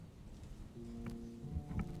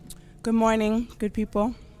Good morning, good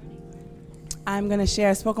people. I'm going to share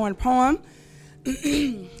a spoken word poem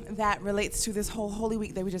that relates to this whole Holy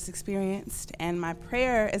Week that we just experienced. And my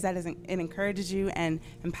prayer is that it encourages you and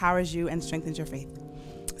empowers you and strengthens your faith.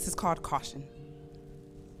 This is called Caution.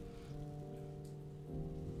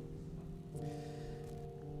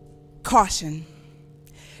 Caution.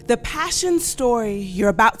 The passion story you're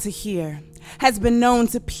about to hear has been known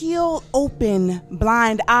to peel open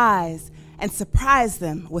blind eyes and surprise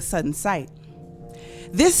them with sudden sight.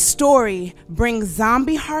 This story brings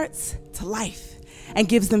zombie hearts to life and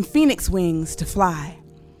gives them phoenix wings to fly.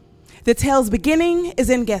 The tale's beginning is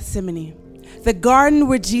in Gethsemane, the garden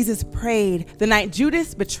where Jesus prayed the night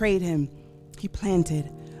Judas betrayed him. He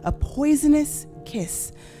planted a poisonous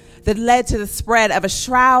kiss that led to the spread of a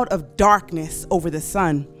shroud of darkness over the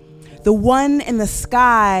sun, the one in the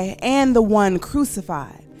sky and the one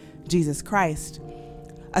crucified, Jesus Christ.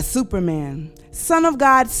 A Superman, Son of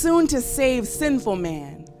God, soon to save sinful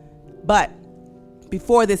man. But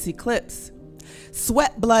before this eclipse,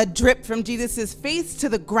 sweat blood dripped from Jesus' face to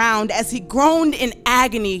the ground as he groaned in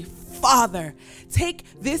agony, "Father, take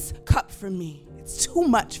this cup from me. It's too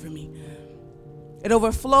much for me." It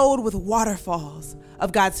overflowed with waterfalls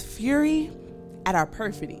of God's fury at our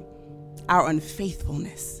perfidy, our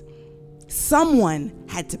unfaithfulness. Someone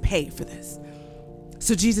had to pay for this.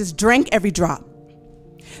 So Jesus drank every drop.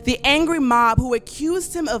 The angry mob who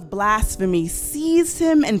accused him of blasphemy seized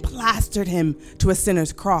him and plastered him to a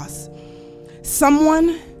sinner's cross.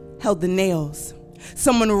 Someone held the nails,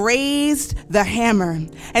 someone raised the hammer,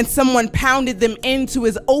 and someone pounded them into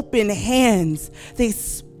his open hands. They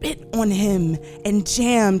spit on him and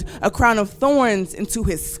jammed a crown of thorns into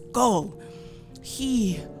his skull.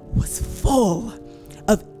 He was full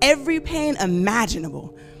of every pain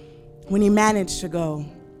imaginable when he managed to go,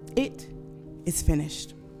 "It is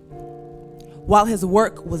finished." While his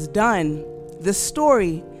work was done, the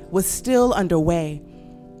story was still underway.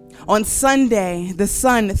 On Sunday, the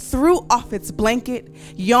sun threw off its blanket,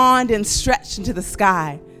 yawned and stretched into the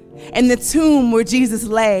sky. In the tomb where Jesus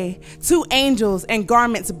lay, two angels in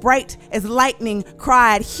garments bright as lightning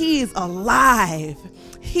cried, "He's alive.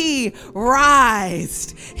 He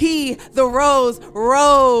rised. He, the rose,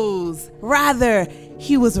 rose. Rather,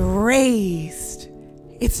 he was raised.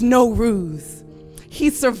 It's no ruse. He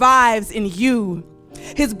survives in you.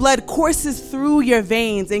 His blood courses through your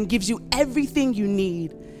veins and gives you everything you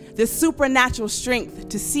need. The supernatural strength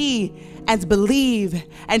to see and believe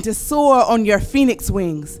and to soar on your phoenix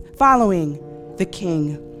wings, following the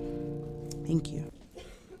King. Thank you.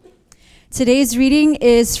 Today's reading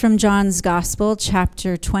is from John's Gospel,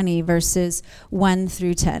 chapter 20, verses 1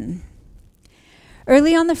 through 10.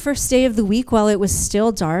 Early on the first day of the week, while it was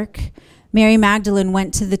still dark, Mary Magdalene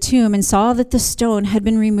went to the tomb and saw that the stone had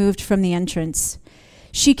been removed from the entrance.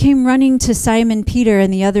 She came running to Simon Peter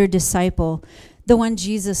and the other disciple, the one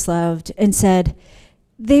Jesus loved, and said,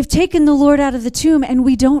 "They've taken the Lord out of the tomb, and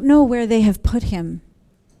we don't know where they have put him."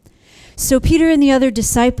 So Peter and the other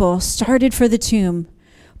disciple started for the tomb.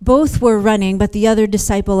 Both were running, but the other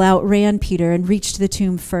disciple outran Peter and reached the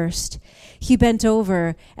tomb first. He bent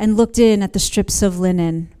over and looked in at the strips of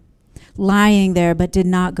linen, lying there, but did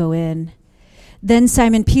not go in. Then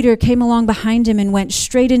Simon Peter came along behind him and went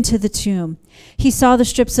straight into the tomb. He saw the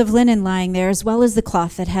strips of linen lying there, as well as the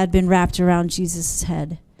cloth that had been wrapped around Jesus'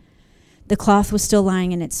 head. The cloth was still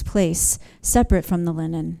lying in its place, separate from the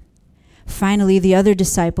linen. Finally, the other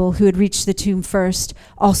disciple, who had reached the tomb first,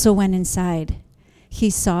 also went inside. He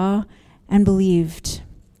saw and believed.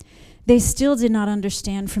 They still did not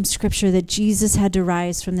understand from Scripture that Jesus had to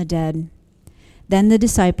rise from the dead. Then the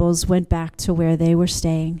disciples went back to where they were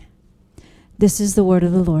staying. This is the word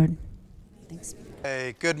of the Lord. Thanks.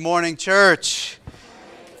 Hey, good morning, church.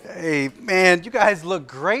 Hey, man, you guys look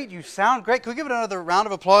great. You sound great. Can we give it another round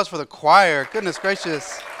of applause for the choir? Goodness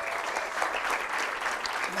gracious.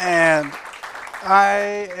 Man,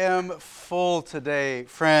 I am full today,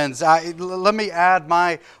 friends. Let me add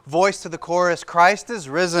my voice to the chorus. Christ is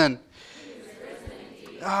risen.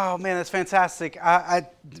 Oh, man, that's fantastic.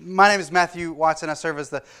 My name is Matthew Watson. I serve as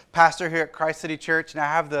the pastor here at Christ City Church, and I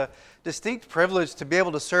have the distinct privilege to be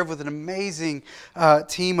able to serve with an amazing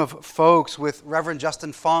team of folks, with Reverend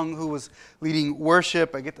Justin Fung, who was leading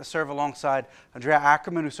worship. I get to serve alongside Andrea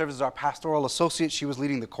Ackerman, who serves as our pastoral associate. She was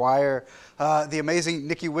leading the choir. The amazing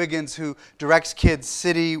Nikki Wiggins, who directs Kids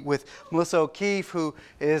City, with Melissa O'Keefe, who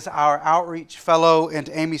is our outreach fellow, and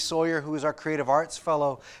Amy Sawyer, who is our creative arts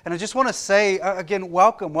fellow. And I just want to say, again,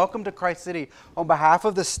 welcome to Christ City. On behalf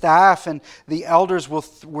of the staff and the elders,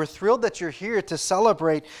 we're thrilled that you're here to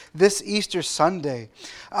celebrate this this Easter Sunday.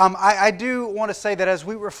 I do want to say that as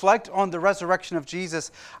we reflect on the resurrection of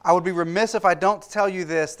Jesus, I would be remiss if I don't tell you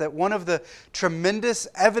this, that one of the tremendous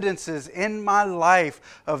evidences in my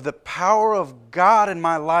life of the power of God in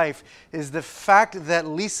my life is the fact that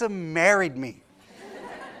Lisa married me.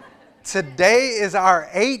 Today is our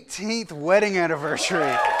 18th wedding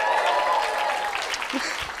anniversary.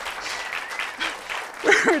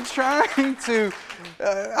 We're trying to...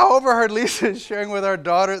 I overheard Lisa sharing with our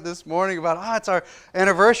daughter this morning about, it's our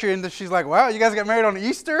anniversary. And she's like, wow, you guys got married on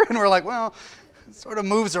Easter? And we're like, well, it sort of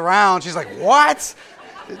moves around. She's like, what?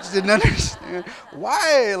 She didn't understand.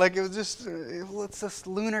 Why? Like, it was just, it's this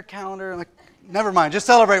lunar calendar. I'm like, never mind, just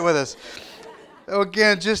celebrate with us.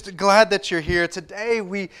 Again, just glad that you're here. Today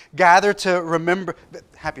we gather to remember.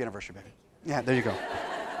 Happy anniversary, baby. Yeah, there you go.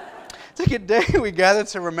 Today we gather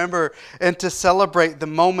to remember and to celebrate the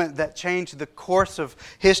moment that changed the course of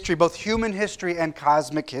history, both human history and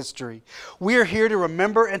cosmic history. We are here to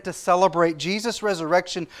remember and to celebrate Jesus'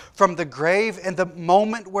 resurrection from the grave and the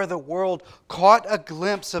moment where the world caught a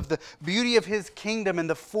glimpse of the beauty of His kingdom and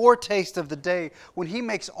the foretaste of the day when He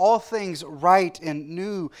makes all things right and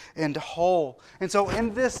new and whole. And so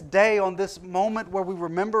in this day, on this moment where we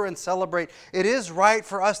remember and celebrate, it is right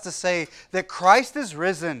for us to say that Christ is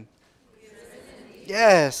risen.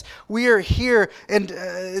 Yes, we are here, and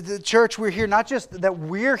the church, we're here, not just that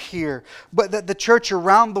we're here, but that the church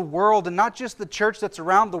around the world, and not just the church that's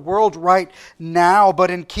around the world right now, but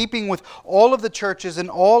in keeping with all of the churches and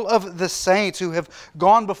all of the saints who have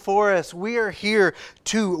gone before us, we are here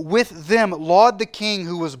to, with them, laud the King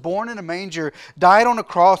who was born in a manger, died on a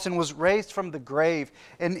cross, and was raised from the grave.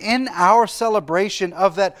 And in our celebration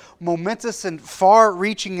of that momentous and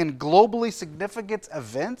far-reaching and globally significant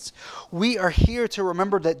events, we are here to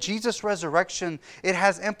remember that Jesus' resurrection, it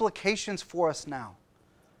has implications for us now.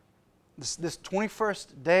 This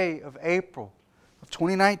 21st day of April of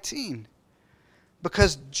 2019.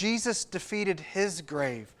 Because Jesus defeated His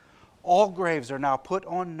grave, all graves are now put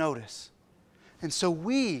on notice. And so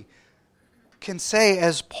we can say,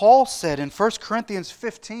 as Paul said in 1 Corinthians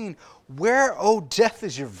 15, where, O death,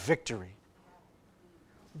 is your victory?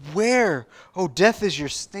 Where, O death, is your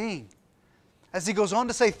sting? As he goes on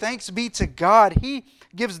to say, thanks be to God, He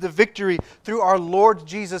gives the victory through our Lord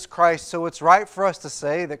Jesus Christ. So it's right for us to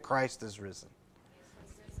say that Christ is risen.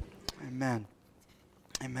 Amen.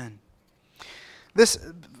 Amen.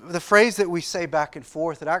 The phrase that we say back and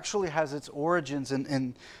forth, it actually has its origins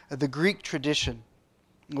in the Greek tradition.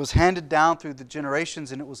 It was handed down through the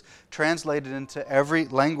generations, and it was translated into every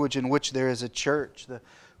language in which there is a church. The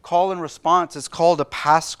call and response is called a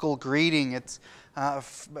paschal greeting. It's a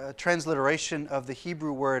transliteration of the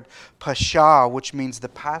Hebrew word Pascha, which means the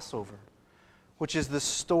Passover, which is the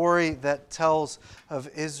story that tells of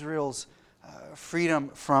Israel's freedom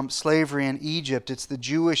from slavery in Egypt. It's the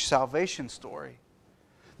Jewish salvation story.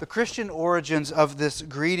 The Christian origins of this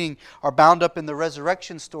greeting are bound up in the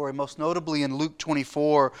resurrection story, most notably in Luke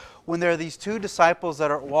 24, when there are these two disciples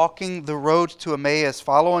that are walking the road to Emmaus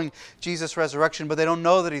following Jesus' resurrection, but they don't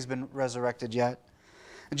know that He's been resurrected yet.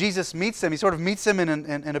 And Jesus meets them. He sort of meets them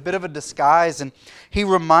in a bit of a disguise, and He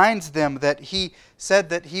reminds them that He said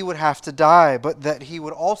that He would have to die, but that He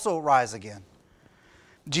would also rise again.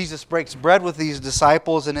 Jesus breaks bread with these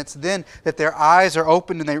disciples, and it's then that their eyes are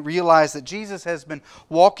opened and they realize that Jesus has been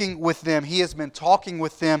walking with them. He has been talking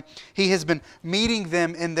with them. He has been meeting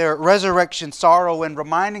them in their resurrection sorrow and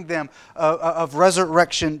reminding them of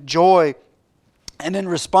resurrection joy. And in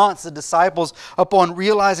response, the disciples, upon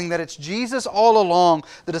realizing that it's Jesus all along,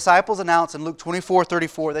 the disciples announce in Luke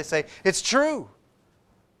 24:34, they say, it's true.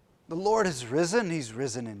 The Lord has risen. He's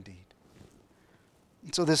risen indeed.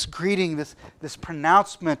 And so this greeting, this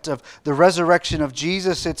pronouncement of the resurrection of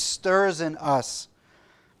Jesus, it stirs in us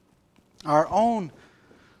our own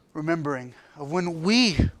remembering of when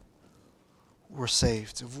we were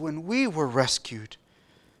saved, of when we were rescued,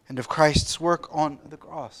 and of Christ's work on the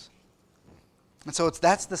cross. And so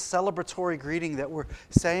that's the celebratory greeting that we're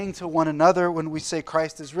saying to one another when we say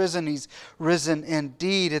Christ is risen. He's risen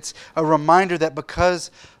indeed. It's a reminder that because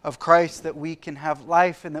of Christ that we can have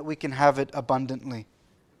life and that we can have it abundantly.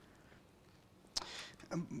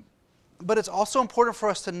 But it's also important for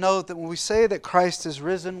us to note that when we say that Christ is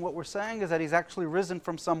risen, what we're saying is that He's actually risen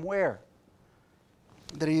from somewhere.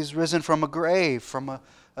 That He's risen from a grave, from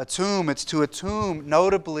a tomb. It's to a tomb,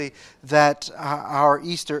 notably, that our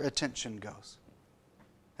Easter attention goes.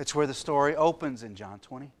 It's where the story opens in John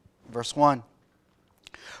 20, verse 1.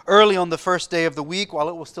 Early on the first day of the week, while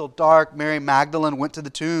it was still dark, Mary Magdalene went to the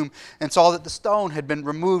tomb and saw that the stone had been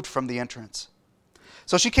removed from the entrance.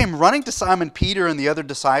 So she came running to Simon Peter and the other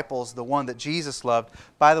disciples, the one that Jesus loved.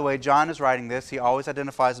 By the way, John is writing this. He always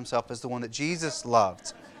identifies himself as the one that Jesus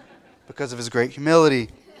loved because of his great humility.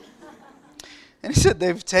 And he said,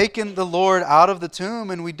 they've taken the Lord out of the tomb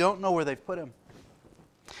and we don't know where they've put him.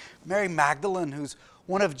 Mary Magdalene, who's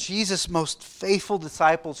one of Jesus' most faithful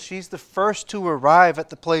disciples, she's the first to arrive at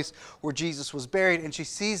the place where Jesus was buried, and she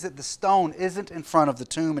sees that the stone isn't in front of the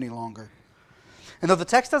tomb any longer. And though the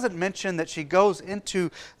text doesn't mention that she goes into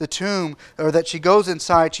the tomb or that she goes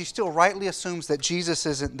inside, she still rightly assumes that Jesus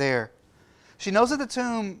isn't there. She knows that the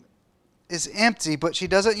tomb is empty, but she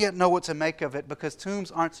doesn't yet know what to make of it because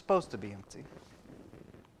tombs aren't supposed to be empty.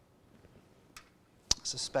 I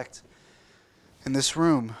suspect in this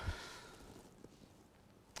room,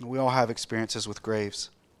 we all have experiences with graves.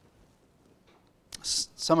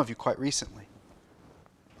 Some of you quite recently.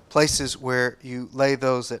 Places where you lay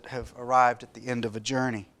those that have arrived at the end of a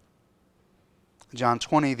journey. John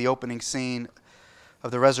 20, the opening scene of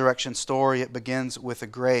the resurrection story, it begins with a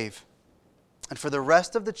grave. And for the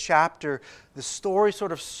rest of the chapter, the story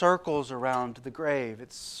sort of circles around the grave.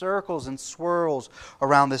 It circles and swirls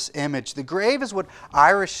around this image. The grave is what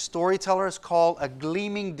Irish storytellers call a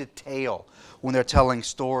gleaming detail when they're telling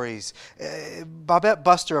stories. Babette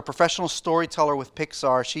Buster, a professional storyteller with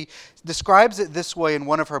Pixar, she describes it this way in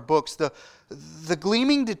one of her books. The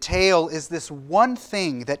gleaming detail is this one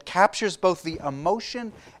thing that captures both the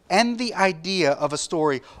emotion and the idea of a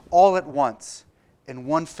story all at once in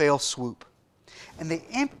one fell swoop. And the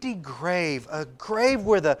empty grave, a grave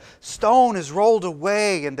where the stone is rolled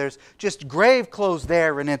away and there's just grave clothes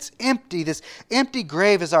there and it's empty. This empty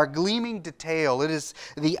grave is our gleaming detail. It is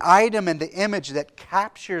the item and the image that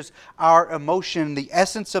captures our emotion, the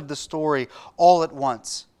essence of the story all at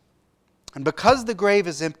once. And because the grave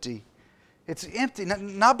is empty, it's empty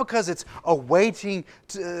not because it's awaiting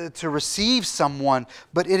to receive someone,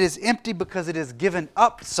 but it is empty because it has given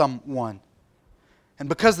up someone. And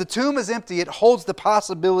because the tomb is empty, it holds the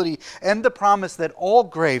possibility and the promise that all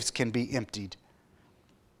graves can be emptied.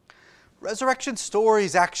 Resurrection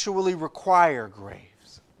stories actually require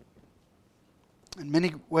graves. In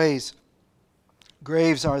many ways,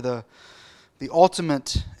 graves are the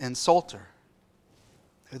ultimate insulter.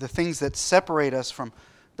 They're the things that separate us from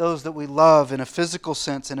those that we love in a physical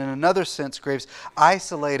sense, and in another sense, graves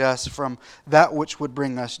isolate us from that which would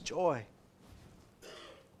bring us joy.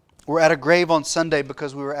 We're at a grave on Sunday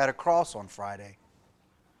because we were at a cross on Friday.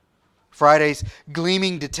 Friday's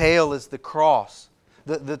gleaming detail is the cross,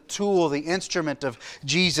 the tool, the instrument of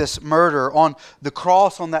Jesus' murder. On the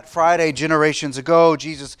cross on that Friday generations ago,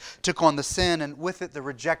 Jesus took on the sin and with it the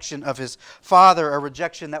rejection of His Father, a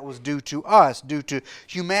rejection that was due to us, due to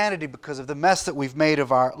humanity because of the mess that we've made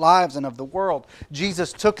of our lives and of the world.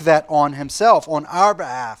 Jesus took that on Himself, on our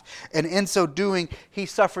behalf, and in so doing, He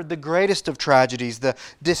suffered the greatest of tragedies, the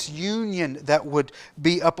disunion that would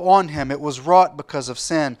be upon Him. It was wrought because of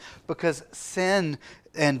sin, because sin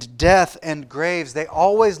and death and graves, they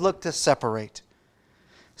always look to separate.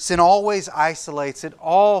 Sin always isolates. It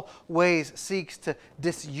always seeks to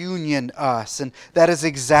disunion us. And that is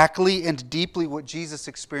exactly and deeply what Jesus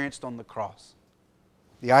experienced on the cross.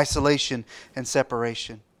 The isolation and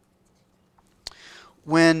separation.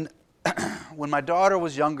 When my daughter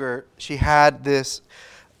was younger, she had this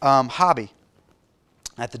hobby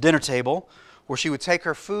at the dinner table where she would take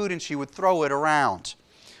her food and she would throw it around.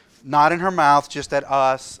 Not in her mouth, just at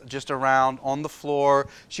us, just around on the floor.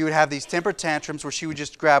 She would have these temper tantrums where she would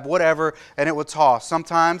just grab whatever and it would toss.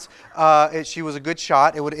 Sometimes she was a good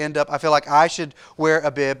shot. It would end up, I feel like I should wear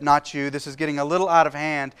a bib, not you. This is getting a little out of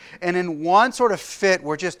hand. And in one sort of fit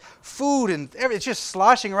where just food and it's just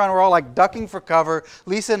sloshing around. We're all like ducking for cover.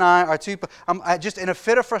 Lisa and I are just in a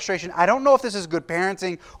fit of frustration. I don't know if this is good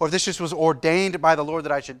parenting or if this just was ordained by the Lord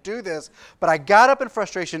that I should do this. But I got up in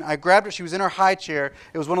frustration. I grabbed her. She was in her high chair.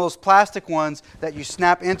 It was one of those plastic ones that you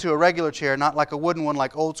snap into a regular chair, not like a wooden one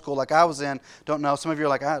like old school like I was in. Don't know. Some of you are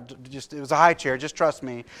like, it was a high chair, just trust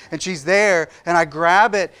me. And she's there, and I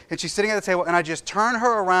grab it, and she's sitting at the table, and I just turn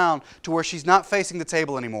her around to where she's not facing the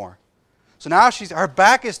table anymore. So now her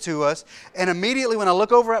back is to us, and immediately when I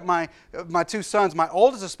look over at my two sons, my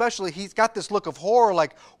oldest especially, he's got this look of horror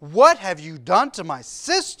like, what have you done to my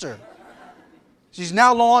sister? She's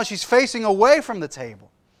facing away from the table.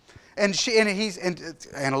 And she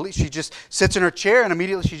just sits in her chair, and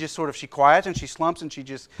immediately she quiets and she slumps and she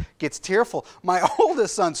just gets tearful. My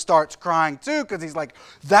oldest son starts crying too because he's like,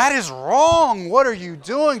 that is wrong. What are you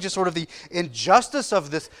doing? Just sort of the injustice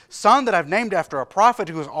of this son that I've named after a prophet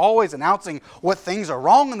who is always announcing what things are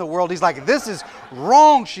wrong in the world. He's like, this is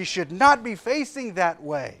wrong. She should not be facing that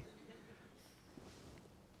way.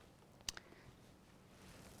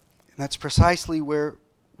 that's precisely where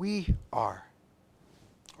we are,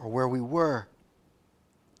 or where we were,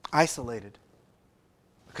 isolated,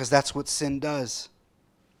 because that's what sin does.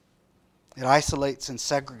 It isolates and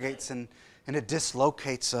segregates and it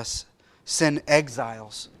dislocates us. Sin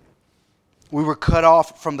exiles. We were cut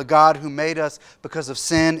off from the God who made us because of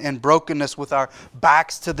sin and brokenness, with our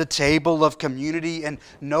backs to the table of community and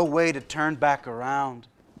no way to turn back around.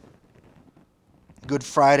 Good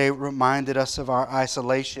Friday reminded us of our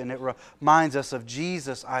isolation. It reminds us of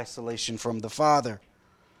Jesus' isolation from the Father.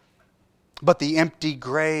 But the empty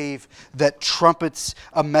grave that trumpets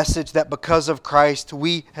a message that because of Christ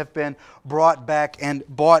we have been brought back and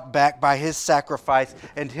bought back by His sacrifice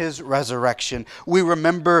and His resurrection. We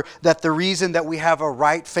remember that the reason that we have a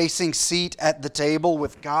right-facing seat at the table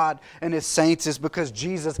with God and His saints is because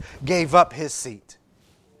Jesus gave up His seat.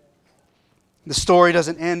 The story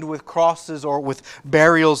doesn't end with crosses or with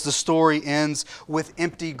burials. The story ends with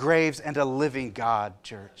empty graves and a living God,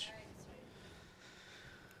 church.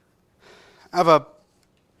 I have a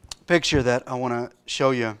picture that I want to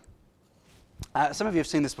show you. Some of you have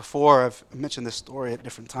seen this before. I've mentioned this story at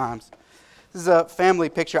different times. This is a family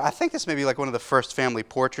picture. I think this may be like one of the first family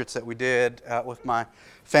portraits that we did with my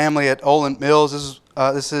family at Olin Mills.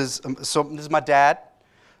 This is my dad,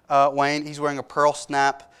 Wayne. He's wearing a pearl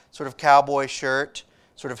snap sort of cowboy shirt,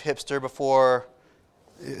 sort of hipster before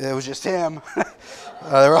it was just him.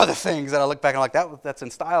 There were other things that I look back and I'm like, that's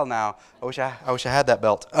in style now. I wish I had that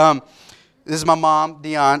belt. This is my mom,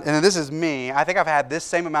 Dion, and then this is me. I think I've had this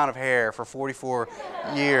same amount of hair for 44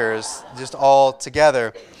 years, just all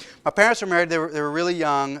together. My parents were married. They were really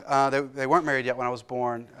young. They weren't married yet when I was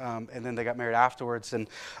born, and then they got married afterwards. And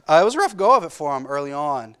it was a rough go of it for them early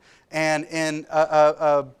on. And in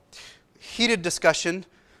a heated discussion,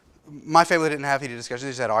 my family didn't have heated discussions. They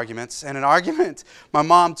just had arguments. And in an argument, my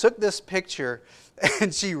mom took this picture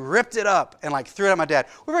and she ripped it up and threw it at my dad.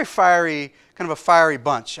 We're very fiery, kind of a fiery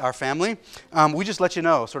bunch, our family. We just let you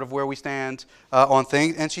know sort of where we stand on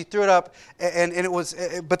things. And she threw it up, and it was.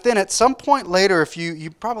 But then at some point later, if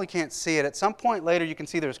you probably can't see it, at some point later you can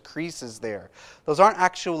see there's creases there. Those aren't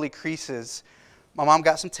actually creases. My mom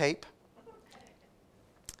got some tape,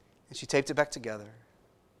 and she taped it back together.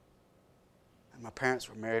 And my parents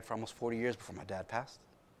were married for almost 40 years before my dad passed.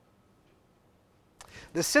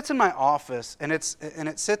 This sits in my office, and it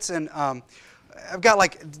sits in. I've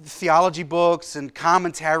got theology books and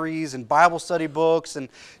commentaries and Bible study books and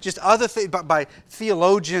just other things by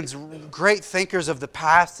theologians, great thinkers of the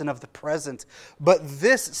past and of the present. But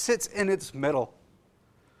this sits in its middle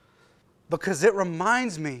because it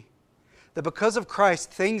reminds me that because of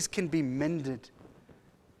Christ, things can be mended.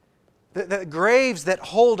 The graves that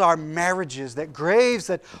hold our marriages, that graves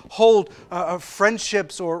that hold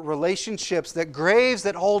friendships or relationships, that graves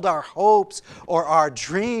that hold our hopes or our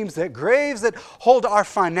dreams, that graves that hold our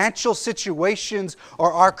financial situations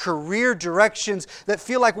or our career directions, that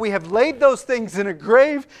feel like we have laid those things in a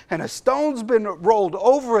grave and a stone's been rolled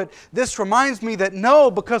over it. This reminds me that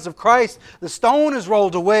no, because of Christ, the stone is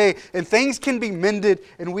rolled away and things can be mended,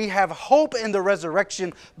 and we have hope in the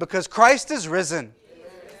resurrection because Christ is risen.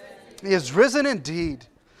 He is risen indeed.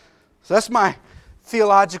 So that's my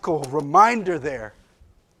theological reminder there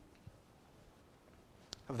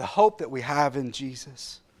of the hope that we have in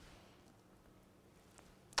Jesus.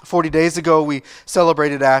 40 days ago, we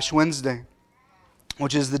celebrated Ash Wednesday,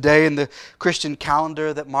 which is the day in the Christian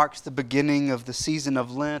calendar that marks the beginning of the season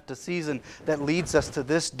of Lent, a season that leads us to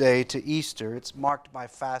this day, to Easter. It's marked by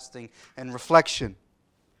fasting and reflection.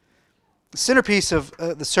 The centerpiece of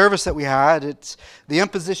the service that we had, it's the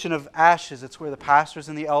imposition of ashes. It's where the pastors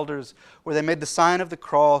and the elders, where they made the sign of the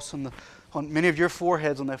cross on many of your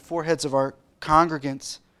foreheads, on the foreheads of our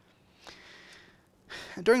congregants.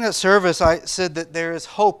 And during that service, I said that there is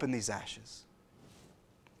hope in these ashes.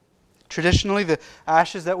 Traditionally, the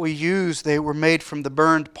ashes that we use, they were made from the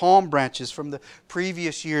burned palm branches from the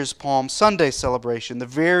previous year's Palm Sunday celebration. The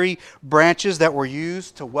very branches that were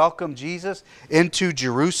used to welcome Jesus into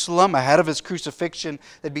Jerusalem ahead of His crucifixion,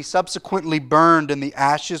 they'd be subsequently burned, and the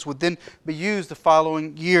ashes would then be used the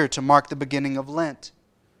following year to mark the beginning of Lent.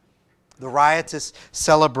 The riotous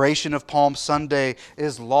celebration of Palm Sunday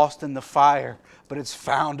is lost in the fire, but it's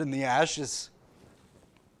found in the ashes.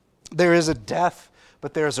 There is a death,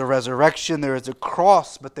 but there is a resurrection. There is a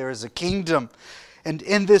cross, but there is a kingdom. And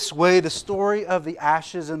in this way, the story of the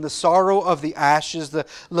ashes and the sorrow of the ashes, the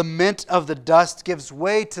lament of the dust, gives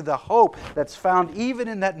way to the hope that's found even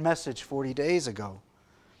in that message 40 days ago.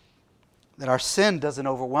 That our sin doesn't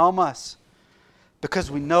overwhelm us because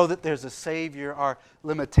we know that there's a Savior. Our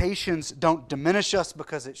limitations don't diminish us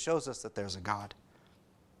because it shows us that there's a God.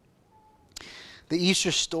 The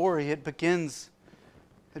Easter story, it begins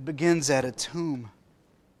at a tomb.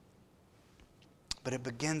 But it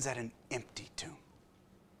begins at an empty tomb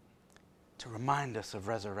to remind us of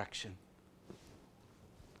resurrection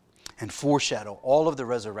and foreshadow all of the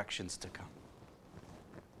resurrections to come.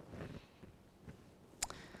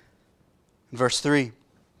 In verse 3,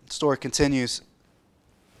 the story continues.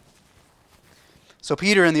 So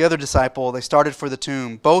Peter and the other disciple, they started for the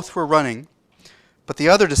tomb. Both were running, but the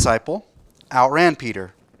other disciple outran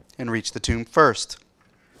Peter and reached the tomb first.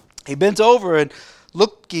 He bent over and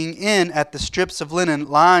looking in at the strips of linen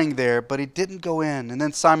lying there, but he didn't go in. And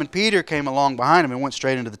then Simon Peter came along behind him and went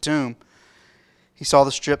straight into the tomb. He saw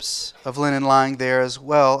the strips of linen lying there, as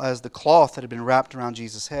well as the cloth that had been wrapped around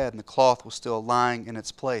Jesus' head, and the cloth was still lying in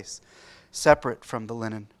its place, separate from the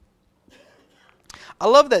linen. I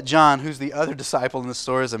love that John, who's the other disciple in the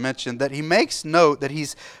story, as I mentioned, that he makes note that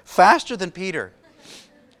he's faster than Peter.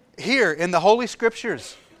 Here in the Holy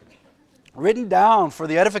Scriptures, written down for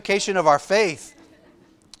the edification of our faith,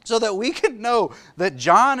 so that we can know that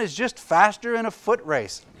John is just faster in a foot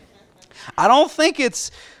race. I think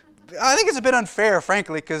it's a bit unfair,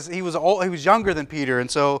 frankly, because he was younger than Peter,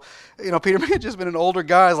 and so Peter may have just been an older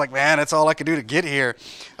guy. He's like, man, that's all I could do to get here.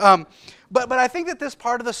 But I think that this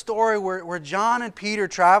part of the story where John and Peter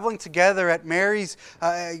traveling together at Mary's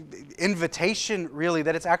invitation, really,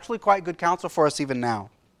 that it's actually quite good counsel for us even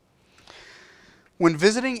now. When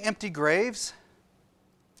visiting empty graves,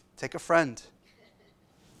 take a friend.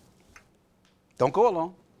 Don't go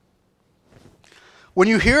alone. When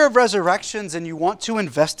you hear of resurrections and you want to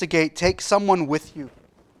investigate, take someone with you.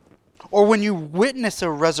 Or when you witness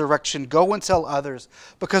a resurrection, go and tell others,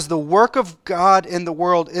 because the work of God in the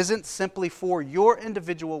world isn't simply for your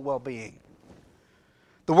individual well-being.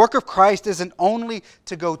 The work of Christ isn't only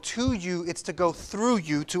to go to you, it's to go through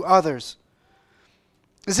you to others.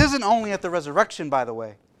 This isn't only at the resurrection, by the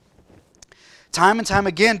way. Time and time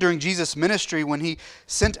again during Jesus' ministry, when he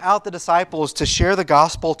sent out the disciples to share the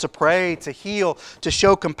gospel, to pray, to heal, to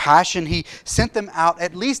show compassion, he sent them out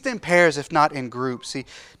at least in pairs, if not in groups. He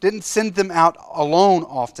didn't send them out alone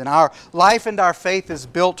often. Our life and our faith is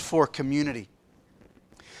built for community.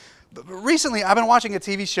 But recently, I've been watching a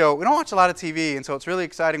TV show. We don't watch a lot of TV, and so it's really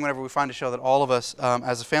exciting whenever we find a show that all of us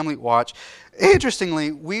as a family watch.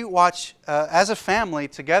 Interestingly, we watch, as a family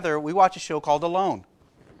together, we watch a show called Alone.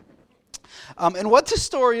 And what this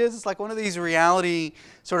story is, it's like one of these reality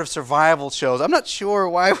sort of survival shows. I'm not sure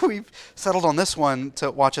why we've settled on this one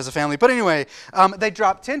to watch as a family. But anyway, they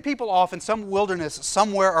drop 10 people off in some wilderness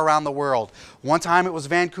somewhere around the world. One time it was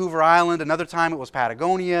Vancouver Island. Another time it was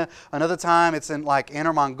Patagonia. Another time it's in like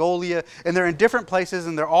Inner Mongolia. And they're in different places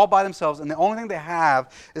and they're all by themselves. And the only thing they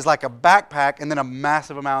have is like a backpack and then a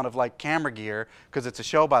massive amount of like camera gear, because it's a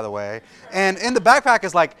show, by the way. And in the backpack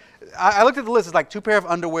is like, I looked at the list, it's like 2 pair of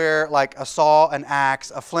underwear, like a saw, an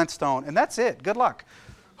axe, a flintstone, and that's it. Good luck.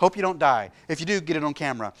 Hope you don't die. If you do, get it on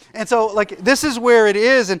camera. And so, like, this is where it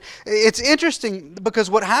is. And it's interesting because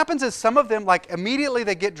what happens is some of them, like, immediately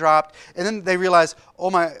they get dropped, and then they realize, oh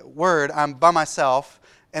my word, I'm by myself,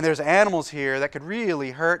 and there's animals here that could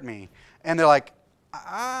really hurt me. And they're like,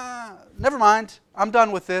 never mind. I'm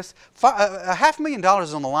done with this. $500,000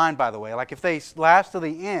 is on the line, by the way. Like, if they last to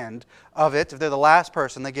the end of it, if they're the last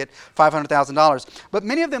person, they get $500,000. But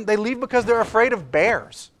many of them, they leave because they're afraid of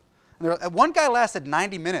bears. One guy lasted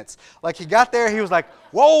 90 minutes. Like, he got there, he was like,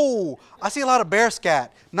 whoa, I see a lot of bear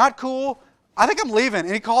scat. Not cool. I think I'm leaving.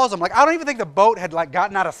 And he calls them. Like, I don't even think the boat had like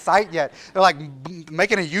gotten out of sight yet. They're like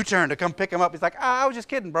making a U-turn to come pick him up. He's like, I was just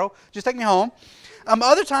kidding, bro. Just take me home.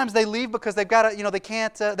 Other times they leave because they've got to, they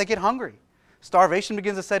can't, they get hungry. Starvation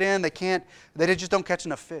begins to set in. They just don't catch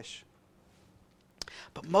enough fish.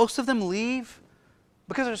 But most of them leave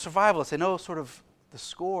because they're survivalists. They know sort of the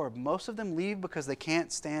score. Most of them leave because they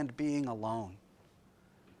can't stand being alone.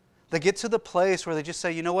 They get to the place where they just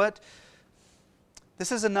say, you know what?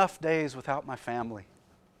 This is enough days without my family.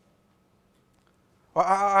 Or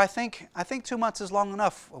I think 2 months is long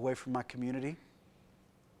enough away from my community.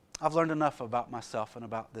 I've learned enough about myself and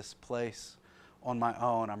about this place on my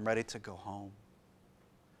own. I'm ready to go home.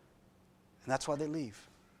 And that's why they leave.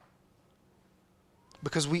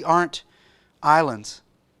 Because we aren't islands.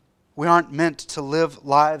 We aren't meant to live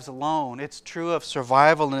lives alone. It's true of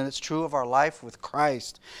survival and it's true of our life with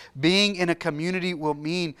Christ. Being in a community will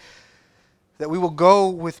mean that we will go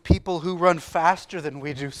with people who run faster than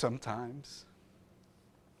we do sometimes.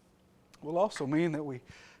 It will also mean that we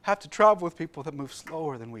have to travel with people that move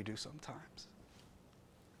slower than we do sometimes.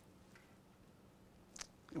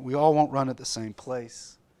 We all won't run at the same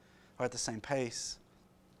place or at the same pace,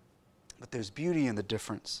 but there's beauty in the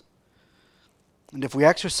difference. And if we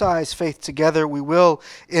exercise faith together, we will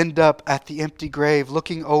end up at the empty grave,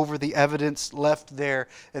 looking over the evidence left there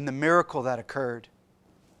and the miracle that occurred.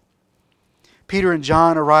 Peter and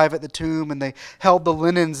John arrive at the tomb, and they held the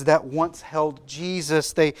linens that once held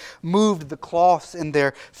Jesus. They moved the cloths in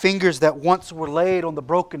their fingers that once were laid on the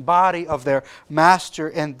broken body of their master,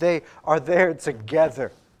 and they are there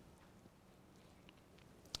together.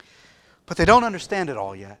 But they don't understand it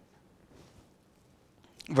all yet.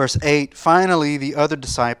 Verse 8, finally, the other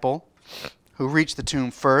disciple who reached the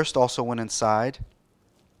tomb first also went inside.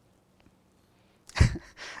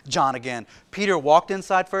 John again. Peter walked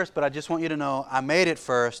inside first, but I just want you to know I made it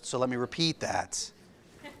first, so let me repeat that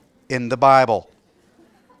in the Bible.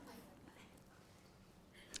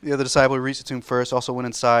 The other disciple who reached the tomb first also went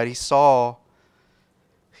inside. He saw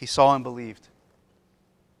and believed.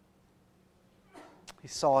 He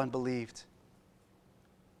saw and believed.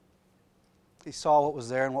 He saw what was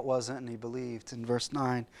there and what wasn't, and he believed. In verse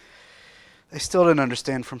 9, they still didn't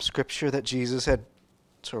understand from Scripture that Jesus had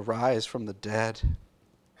to rise from the dead.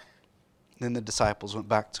 Then the disciples went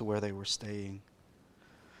back to where they were staying.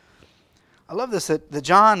 I love this, that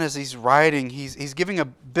John, as he's writing, he's giving a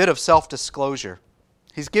bit of self-disclosure.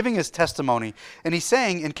 He's giving his testimony. And he's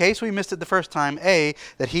saying, in case we missed it the first time, A,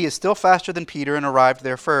 that he is still faster than Peter and arrived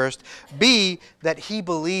there first. B, that he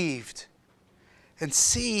believed. And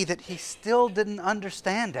C, that he still didn't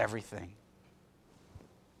understand everything.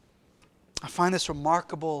 I find this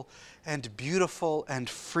remarkable and beautiful and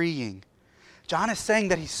freeing. John is saying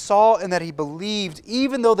that he saw and that he believed,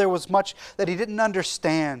 even though there was much that he didn't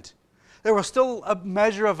understand. There was still a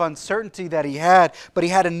measure of uncertainty that he had, but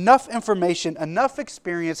he had enough information, enough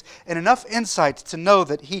experience, and enough insight to know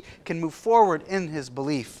that he can move forward in his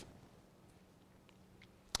belief.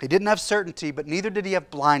 He didn't have certainty, but neither did he have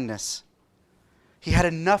blindness. He had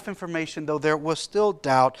enough information, though there was still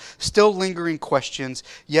doubt, still lingering questions,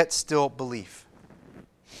 yet still belief.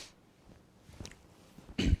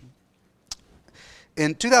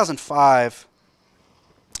 In 2005,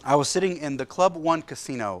 I was sitting in the Club One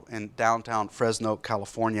Casino in downtown Fresno,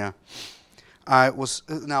 California.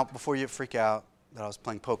 Now, before you freak out that I was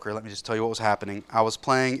playing poker, let me just tell you what was happening. I was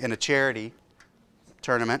playing in a charity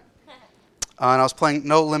tournament, and I was playing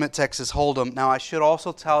No Limit Texas Hold'em. Now, I should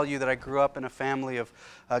also tell you that I grew up in a family of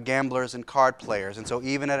gamblers and card players, and so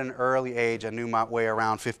even at an early age, I knew my way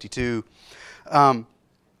around 52.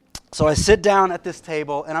 So I sit down at this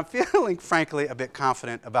table, and I'm feeling, frankly, a bit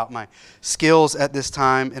confident about my skills at this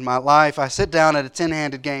time in my life. I sit down at a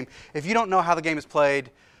 10-handed game. If you don't know how the game is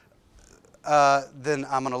played, then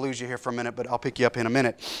I'm going to lose you here for a minute, but I'll pick you up in a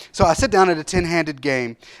minute. So I sit down at a 10-handed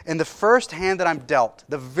game, and the first hand that I'm dealt,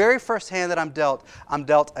 the very first hand that I'm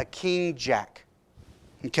dealt a king-jack.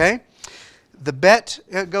 Okay? The bet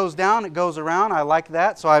goes down, it goes around. I like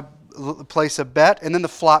that, so I place a bet, and then the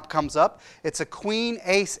flop comes up. It's a queen,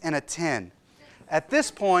 ace, and a 10. At this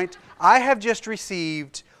point, I have just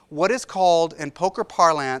received what is called, in poker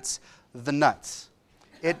parlance, the nuts.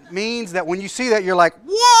 It means that when you see that, you're like,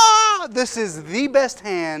 whoa, this is the best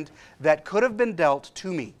hand that could have been dealt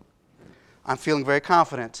to me. I'm feeling very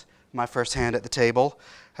confident in my first hand at the table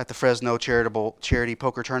at the Fresno Charity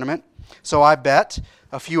Poker Tournament. So I bet,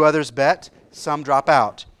 a few others bet, some drop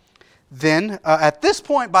out. Then, at this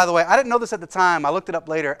point, by the way, I didn't know this at the time. I looked it up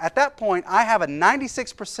later. At that point, I have a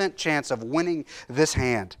 96% chance of winning this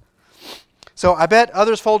hand. So I bet,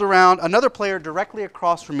 others fold around. Another player directly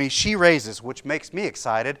across from me, she raises, which makes me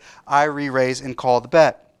excited. I re-raise and call the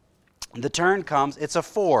bet. The turn comes, it's a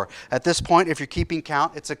 4. At this point, if you're keeping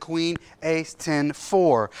count, it's a queen, ace, 10,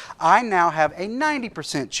 4. I now have a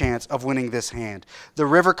 90% chance of winning this hand. The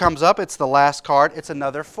river comes up, it's the last card, it's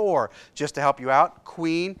another 4. Just to help you out,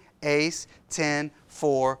 queen, ace, 10,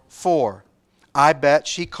 4, 4. I bet,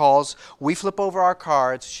 she calls, we flip over our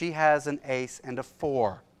cards, she has an ace and a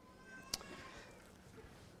 4.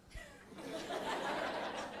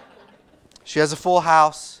 She has a full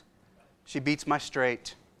house, she beats my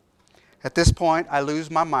straight. At this point, I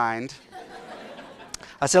lose my mind.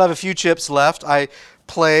 I still have a few chips left. I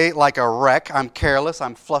play like a wreck. I'm careless.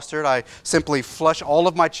 I'm flustered. I simply flush all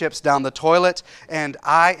of my chips down the toilet, and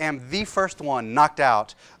I am the first one knocked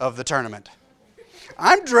out of the tournament.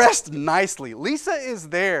 I'm dressed nicely. Lisa is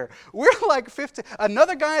there. We're like 15.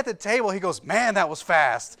 Another guy at the table, he goes, man, that was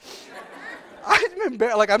fast.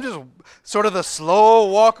 I'm just sort of the slow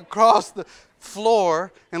walk across the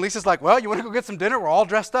floor, and Lisa's like, well, you want to go get some dinner? We're all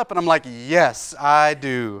dressed up. And I'm like, yes, I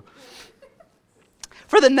do.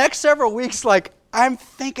 For the next several weeks, I'm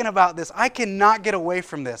thinking about this. I cannot get away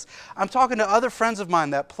from this. I'm talking to other friends of mine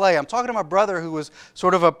that play. I'm talking to my brother who was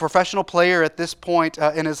sort of a professional player at this point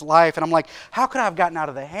in his life. And I'm like, how could I have gotten out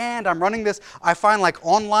of the hand? I'm running this. I find like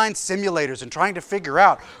online simulators and trying to figure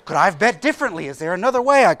out, could I have bet differently? Is there another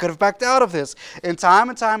way I could have backed out of this? And time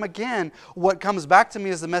again, what comes back to me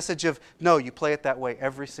is the message of, no, you play it that way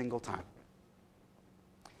every single time.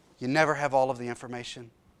 You never have all of the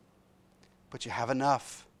information, but you have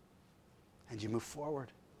enough. And you move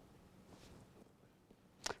forward.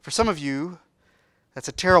 For some of you, that's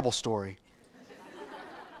a terrible story.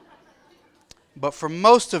 But for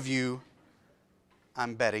most of you,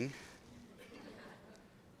 I'm betting,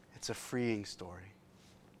 it's a freeing story.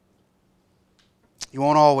 You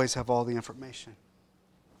won't always have all the information,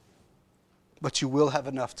 but you will have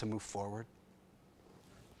enough to move forward.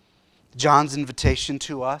 John's invitation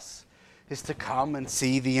to us is to come and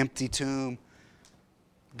see the empty tomb.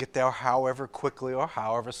 Get there however quickly or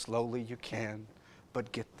however slowly you can,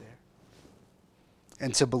 but get there.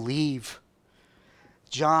 And to believe.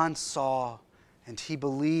 John saw and he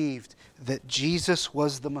believed that Jesus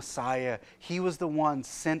was the Messiah. He was the one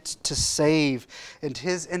sent to save. And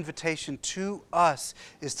his invitation to us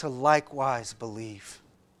is to likewise believe.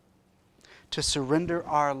 To surrender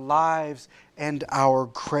our lives and our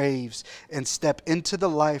graves and step into the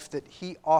life that he offers.